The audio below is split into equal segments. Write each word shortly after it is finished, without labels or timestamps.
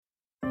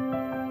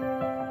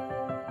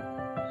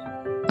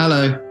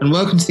Hello, and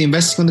welcome to the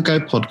Investing on the Go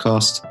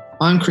podcast.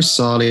 I'm Chris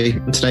Sarley,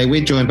 and today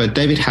we're joined by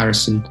David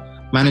Harrison,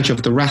 manager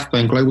of the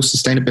Rathbone Global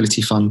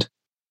Sustainability Fund.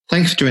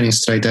 Thanks for joining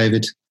us today,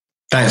 David.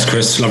 Thanks,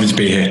 Chris. Lovely to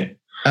be here.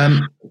 I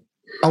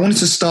wanted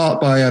to start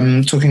by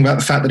talking about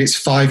the fact that it's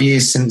 5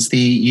 years since the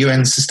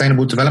UN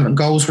Sustainable Development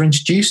Goals were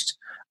introduced.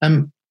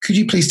 Could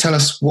you please tell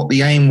us what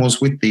the aim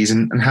was with these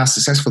and how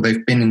successful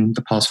they've been in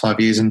the past 5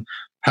 years, and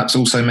perhaps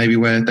also maybe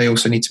where they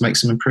also need to make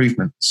some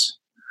improvements?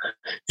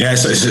 Yeah,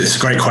 so it's a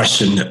great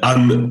question.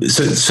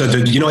 So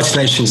the United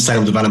Nations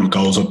Sustainable Development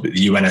Goals, or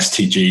the UN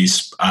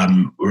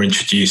SDGs, were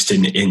introduced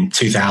in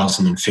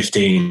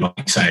 2015, like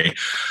you say.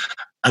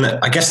 And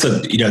I guess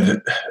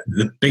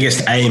the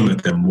biggest aim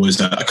of them was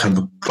a kind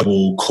of a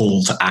global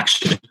call to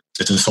action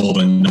to solve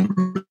a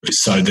number of.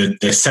 So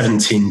there's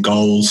 17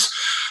 goals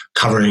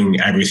covering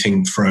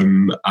everything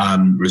from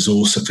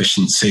resource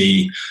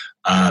efficiency,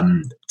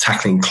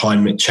 tackling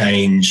climate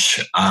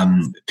change,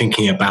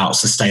 thinking about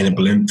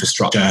sustainable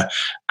infrastructure,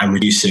 and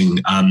reducing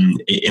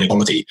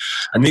inequality.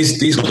 And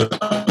these were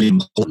really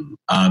important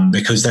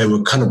because they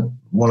were kind of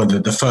one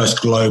of the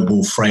first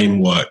global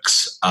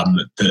frameworks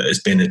that has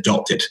been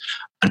adopted,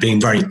 and being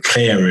very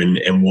clear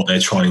in what they're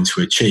trying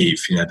to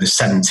achieve. You know, there's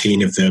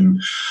 17 of them.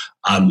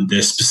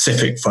 There's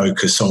specific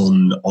focus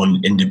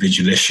on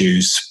individual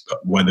issues,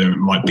 whether it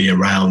might be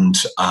around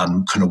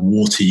kind of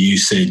water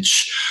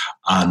usage,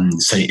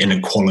 say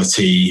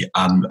inequality,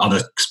 other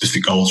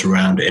specific goals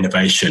around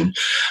innovation.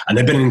 And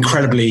they've been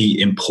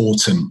incredibly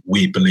important,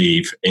 we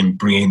believe, in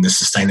bringing the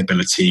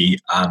sustainability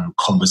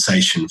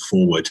conversation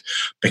forward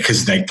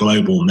because of their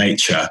global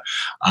nature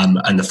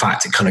and the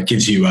fact it kind of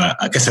gives you, a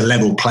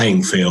level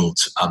playing field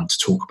to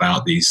talk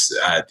about these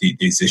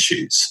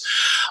issues.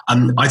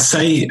 I'd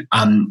say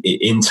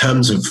in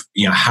terms of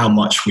how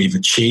much we've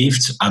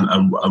achieved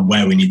and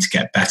where we need to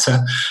get better,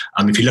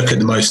 if you look at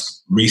the most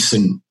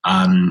recent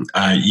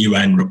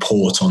UN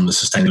report on the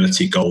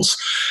sustainability goals,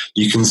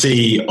 you can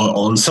see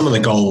on some of the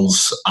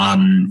goals,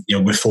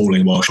 we're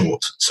falling well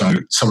short. So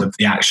some of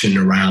the action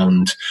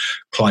around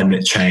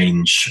climate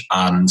change,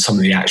 some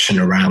of the action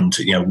around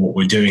what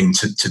we're doing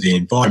to the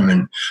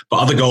environment, but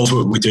other goals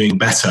we're doing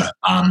better.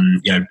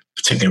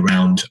 Particularly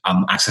around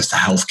access to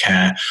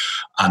healthcare,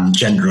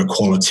 gender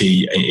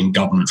equality in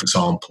government, for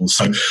example.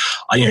 So,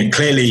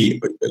 clearly,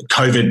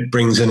 COVID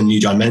brings in a new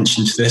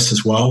dimension to this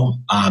as well.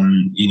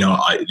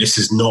 This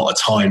is not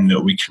a time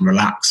that we can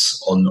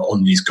relax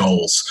on these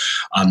goals.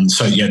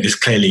 There's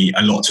clearly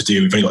a lot to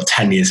do. We've only got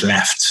 10 years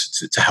left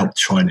to help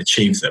try and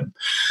achieve them.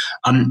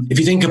 If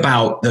you think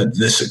about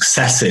the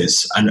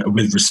successes and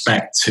with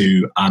respect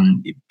to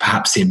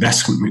perhaps the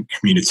investment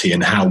community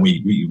and how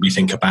we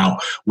think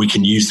about we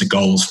can use the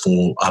goals for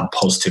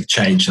positive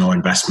change in our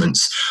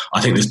investments,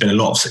 I think there's been a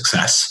lot of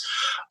success.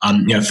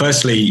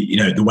 Firstly,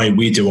 the way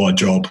we do our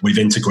job, we've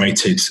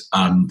integrated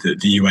the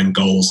UN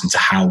goals into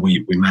how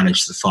we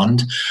manage the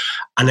fund.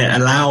 And it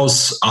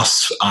allows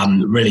us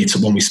really to,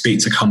 when we speak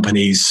to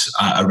companies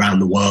around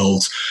the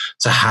world,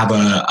 to have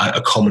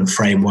a common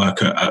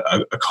framework,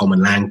 a common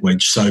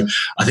language. So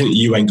I think the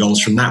UN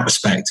goals from that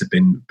respect have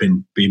been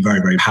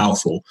very, very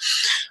powerful.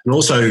 And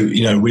also,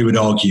 we would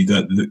argue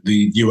that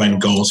the UN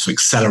goals have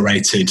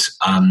accelerated,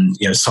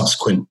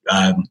 subsequent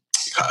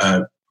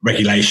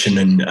regulation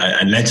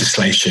and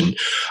legislation.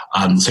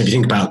 So if you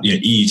think about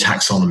EU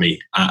taxonomy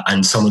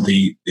and some of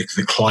the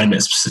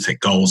climate specific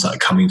goals that are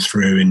coming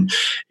through in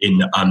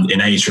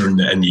Asia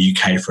and the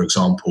UK, for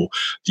example,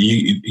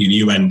 the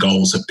UN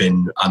goals have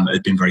been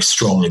very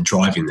strong in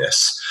driving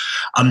this.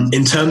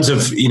 In terms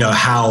of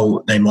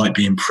how they might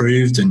be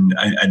improved and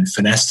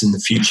finessed in the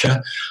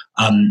future,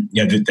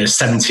 there's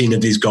 17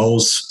 of these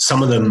goals.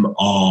 Some of them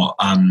are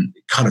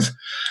kind of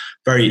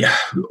very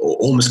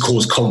almost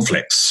cause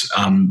conflicts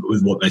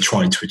with what they're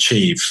trying to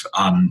achieve.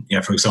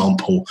 For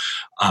example,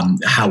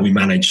 how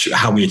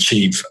we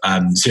achieve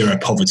zero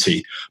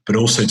poverty, but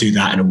also do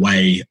that in a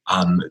way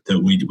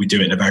that we do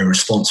it in a very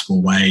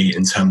responsible way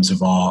in terms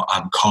of our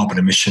carbon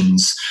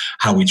emissions,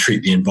 how we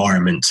treat the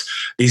environment.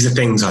 These are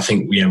things I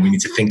think we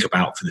need to think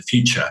about for the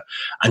future.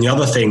 And the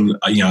other thing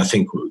I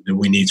think that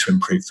we need to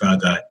improve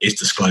further is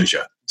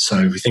disclosure. So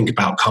if we think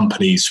about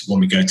companies when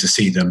we go to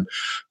see them,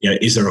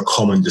 is there a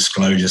common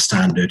disclosure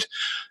standard?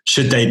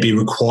 Should they be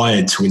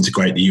required to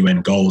integrate the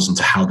UN goals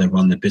into how they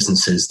run their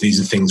businesses? These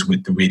are things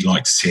that we'd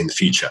like to see in the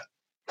future.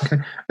 Okay.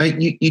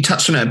 You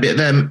touched on it a bit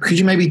there. Could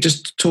you maybe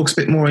just talk a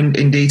bit more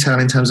in detail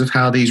in terms of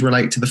how these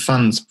relate to the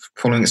funds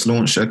following its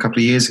launch a couple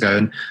of years ago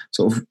and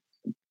sort of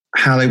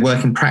how they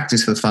work in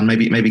practice for the fund?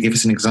 Maybe give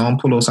us an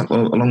example or something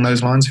along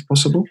those lines if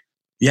possible.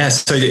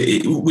 Yes, so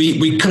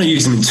we kind of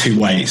use them in two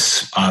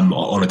ways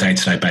on a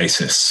day-to-day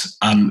basis.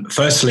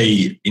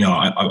 Firstly,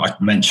 I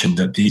mentioned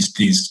that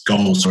these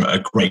goals are a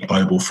great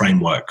global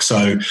framework.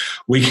 So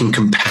we can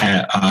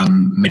compare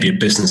maybe a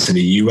business in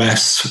the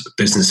US,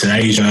 business in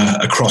Asia,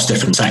 across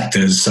different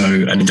sectors. So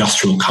an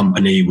industrial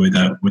company with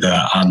a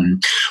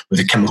with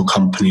a chemical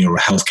company or a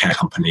healthcare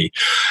company.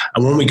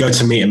 And when we go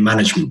to meet a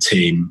management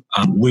team,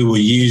 we will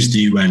use the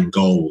UN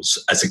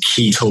goals as a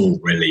key tool,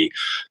 really,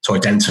 to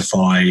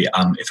identify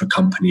if a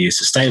company is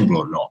sustainable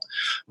or not.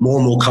 More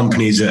and more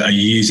companies are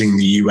using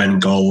the UN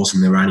goals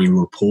in their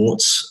annual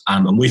reports,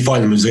 and we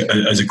find them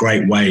as a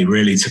great way,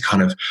 really, to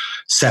kind of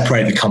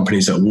separate the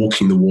companies that are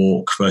walking the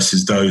walk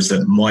versus those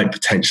that might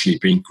potentially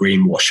be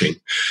greenwashing.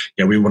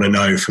 We want to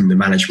know from the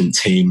management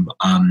team,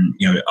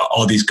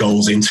 are these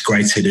goals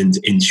integrated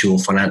into your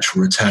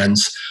financial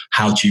returns?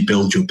 How do you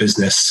build your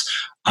business?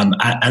 And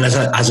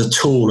as a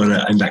tool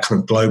and that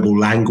kind of global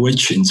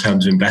language in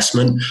terms of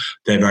investment,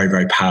 they're very,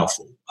 very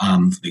powerful.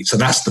 So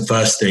that's the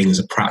first thing as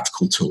a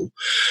practical tool.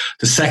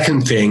 The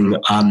second thing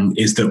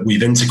is that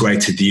we've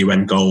integrated the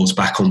UN goals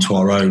back onto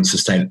our own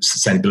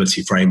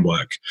sustainability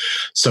framework.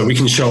 So we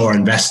can show our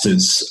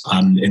investors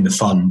in the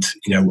fund,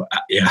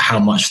 how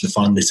much the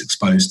fund is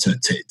exposed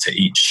to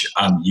each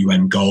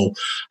UN goal,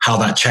 how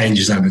that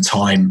changes over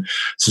time.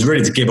 So it's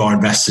really to give our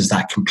investors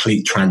that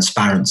complete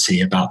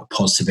transparency about the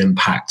positive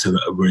impact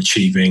that we're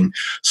achieving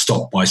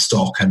stock by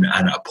stock and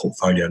at a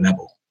portfolio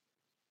level.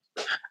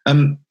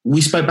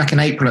 We spoke back in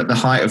April at the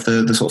height of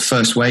the sort of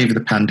first wave of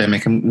the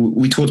pandemic, and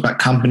we talked about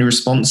company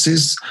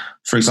responses,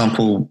 for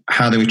example,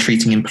 how they were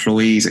treating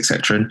employees,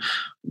 etc. And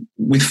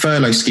with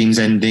furlough schemes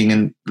ending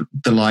and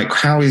the like,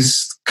 how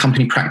is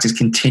company practice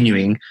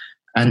continuing?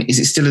 And is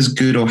it still as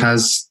good, or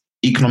has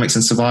economics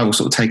and survival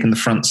sort of taken the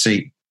front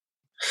seat?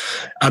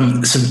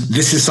 So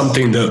this is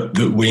something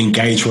that we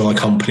engage with our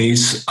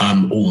companies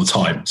all the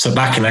time. So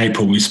back in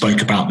April, we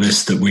spoke about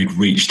this, that we'd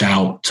reached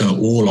out to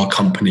all our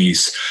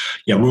companies.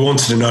 We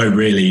wanted to know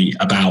really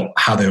about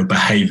how they were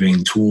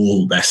behaving to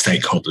all their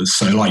stakeholders.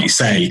 So like you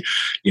say,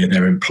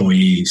 their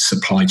employees,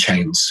 supply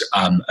chains,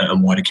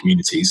 and wider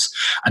communities.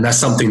 And that's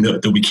something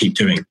that we keep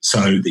doing. So,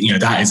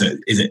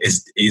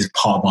 that is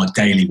part of our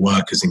daily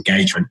work as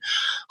engagement,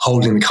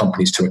 holding the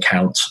companies to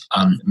account,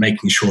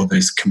 making sure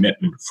there's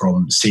commitment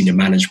from senior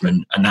management,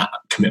 and that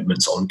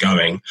commitment's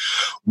ongoing.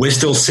 We're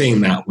still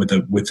seeing that with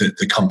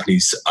the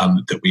companies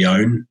that we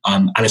own,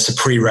 and it's a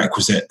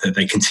prerequisite that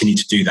they continue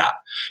to do that.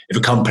 If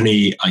a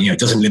company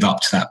doesn't live up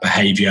to that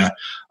behaviour,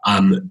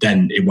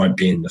 then it won't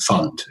be in the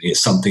fund.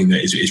 It's something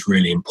that is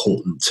really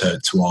important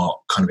to our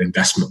kind of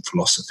investment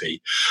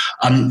philosophy.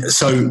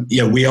 So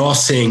we are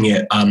seeing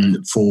it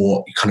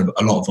for kind of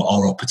a lot of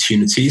our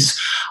opportunities.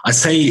 I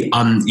say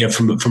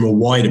from a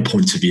wider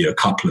point of view, a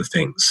couple of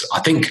things.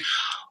 I think,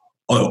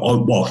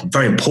 well,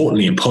 very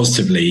importantly and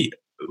positively,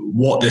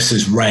 what this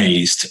has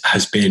raised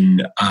has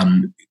been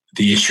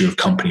the issue of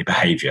company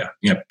behavior.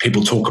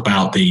 People talk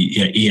about the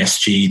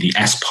ESG, the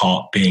S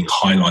part being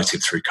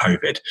highlighted through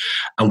COVID,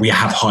 and we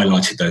have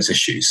highlighted those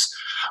issues.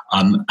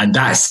 And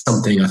that's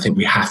something I think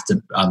we have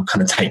to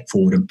kind of take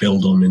forward and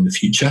build on in the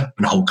future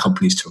and hold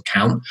companies to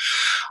account.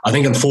 I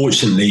think,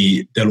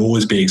 unfortunately, there'll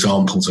always be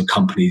examples of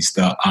companies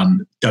that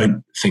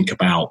don't think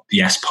about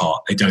the S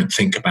part. They don't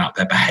think about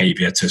their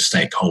behavior to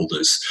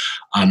stakeholders.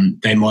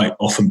 They might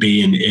often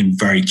be in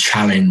very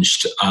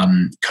challenged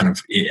kind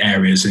of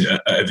areas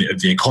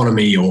of the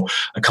economy, or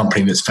a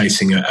company that's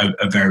facing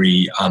a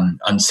very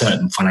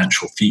uncertain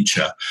financial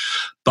future.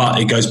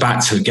 But it goes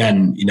back to,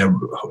 again,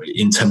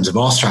 in terms of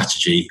our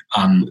strategy,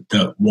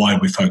 that why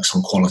we focus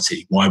on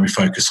quality, why we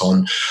focus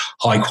on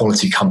high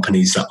quality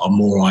companies that are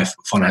more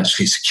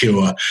financially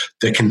secure,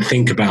 that can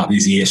think about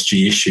these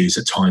ESG issues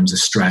at times of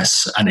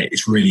stress, and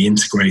it's really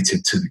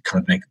integrated to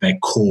kind of their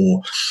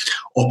core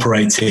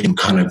operating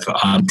kind of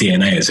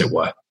DNA, as it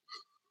were.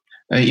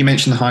 You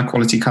mentioned the high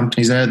quality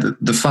companies there.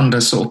 The fund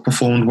has sort of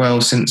performed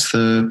well since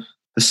the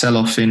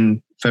sell-off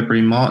in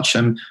February, March.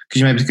 Could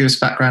you maybe give us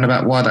background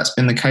about why that's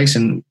been the case,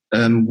 and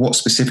what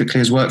specifically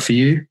has worked for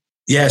you?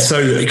 Yeah,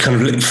 so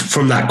kind of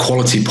from that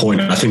quality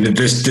point, I think that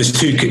there's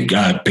two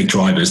big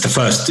drivers. The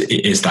first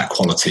is that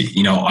quality.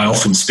 I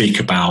often speak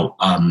about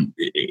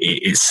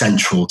it's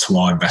central to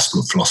our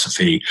investment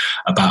philosophy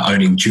about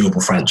owning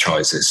durable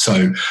franchises.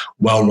 So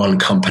well-run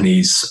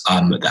companies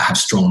that have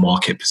strong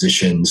market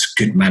positions,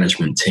 good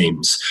management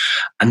teams,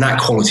 and that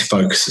quality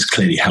focus has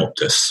clearly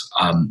helped us.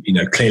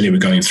 Clearly we're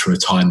going through a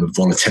time of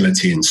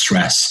volatility and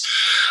stress.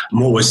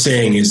 And what we're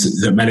seeing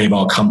is that many of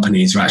our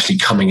companies are actually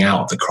coming out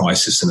of the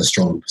crisis in a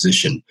strong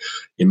position.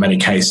 In many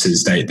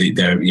cases, their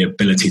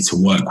ability to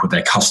work with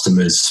their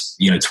customers,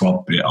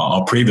 to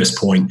our previous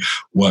point,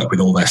 work with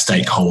all their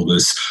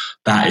stakeholders,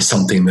 that is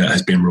something that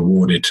has been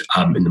rewarded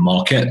in the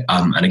market,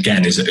 and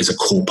again is a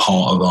core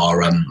part of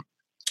our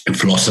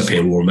philosophy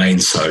and will remain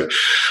so.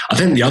 I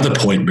think the other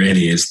point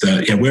really is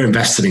that we're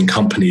invested in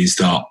companies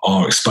that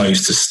are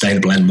exposed to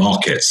sustainable end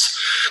markets.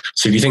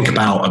 So if you think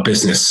about a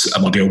business,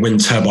 it might be a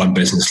wind turbine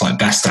business like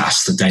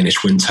Vestas, the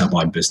Danish wind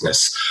turbine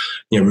business.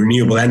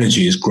 Renewable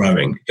energy is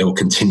growing. It will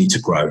continue to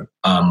grow.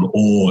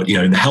 or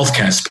in the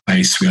healthcare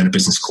space, we own a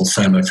business called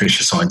Thermo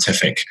Fisher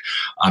Scientific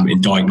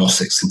in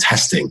diagnostics and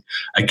testing.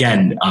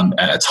 Again,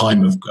 at a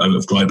time of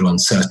global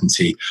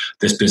uncertainty,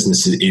 this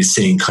business is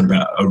seeing kind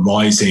of a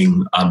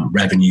rising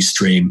revenue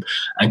stream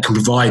and can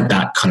provide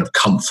that kind of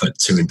comfort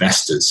to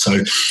investors.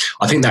 So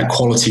I think that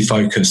quality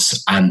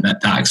focus and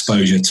that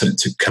exposure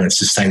to kind of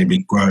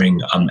sustainably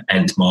growing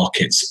end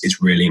markets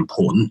is really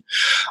important.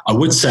 I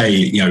would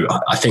say,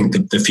 I think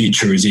the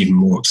future is even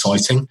more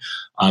exciting.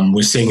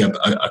 We're seeing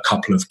a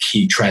couple of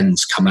key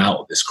trends come out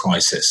of this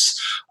crisis.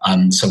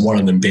 So one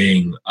of them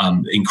being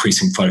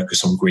increasing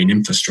focus on green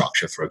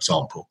infrastructure, for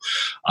example.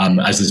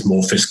 As there's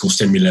more fiscal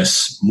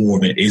stimulus, more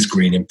of it is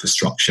green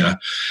infrastructure.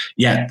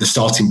 Yet the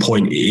starting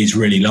point is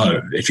really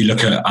low. If you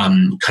look at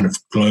kind of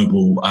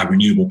global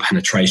renewable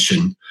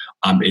penetration,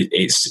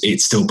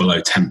 it's still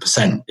below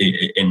 10%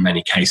 in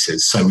many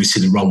cases. So we see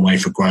the runway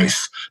for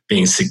growth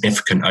being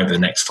significant over the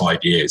next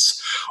 5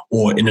 years.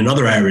 Or in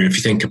another area, if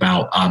you think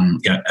about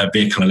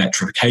vehicle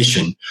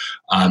electrification,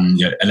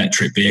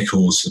 electric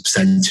vehicles, the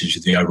percentage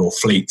of the overall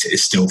fleet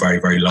is still very,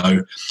 very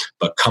low.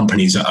 But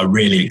companies are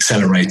really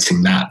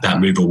accelerating that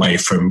move away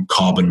from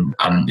carbon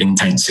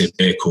intensive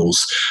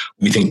vehicles.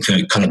 We think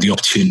that kind of the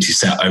opportunity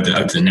set over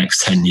the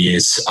next 10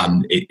 years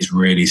is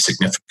really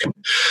significant.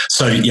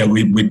 So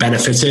we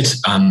benefited.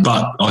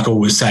 But like I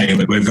always say,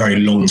 we're very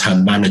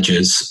long-term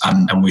managers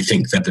and we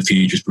think that the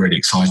future is really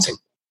exciting.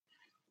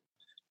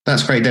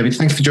 That's great, David.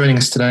 Thank you for joining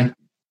us today.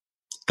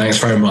 Thanks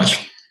very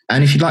much.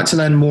 And if you'd like to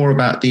learn more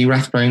about the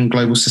Rathbone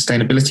Global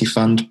Sustainability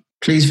Fund,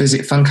 please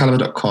visit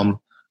fundcalibre.com.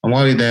 And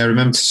while you're there,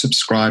 remember to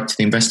subscribe to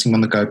the Investing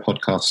on the Go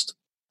podcast.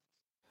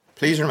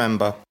 Please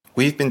remember,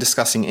 we've been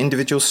discussing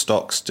individual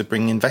stocks to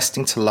bring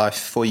investing to life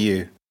for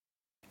you.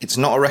 It's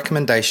not a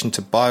recommendation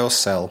to buy or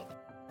sell.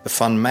 The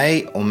fund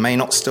may or may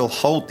not still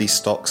hold these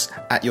stocks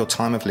at your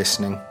time of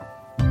listening.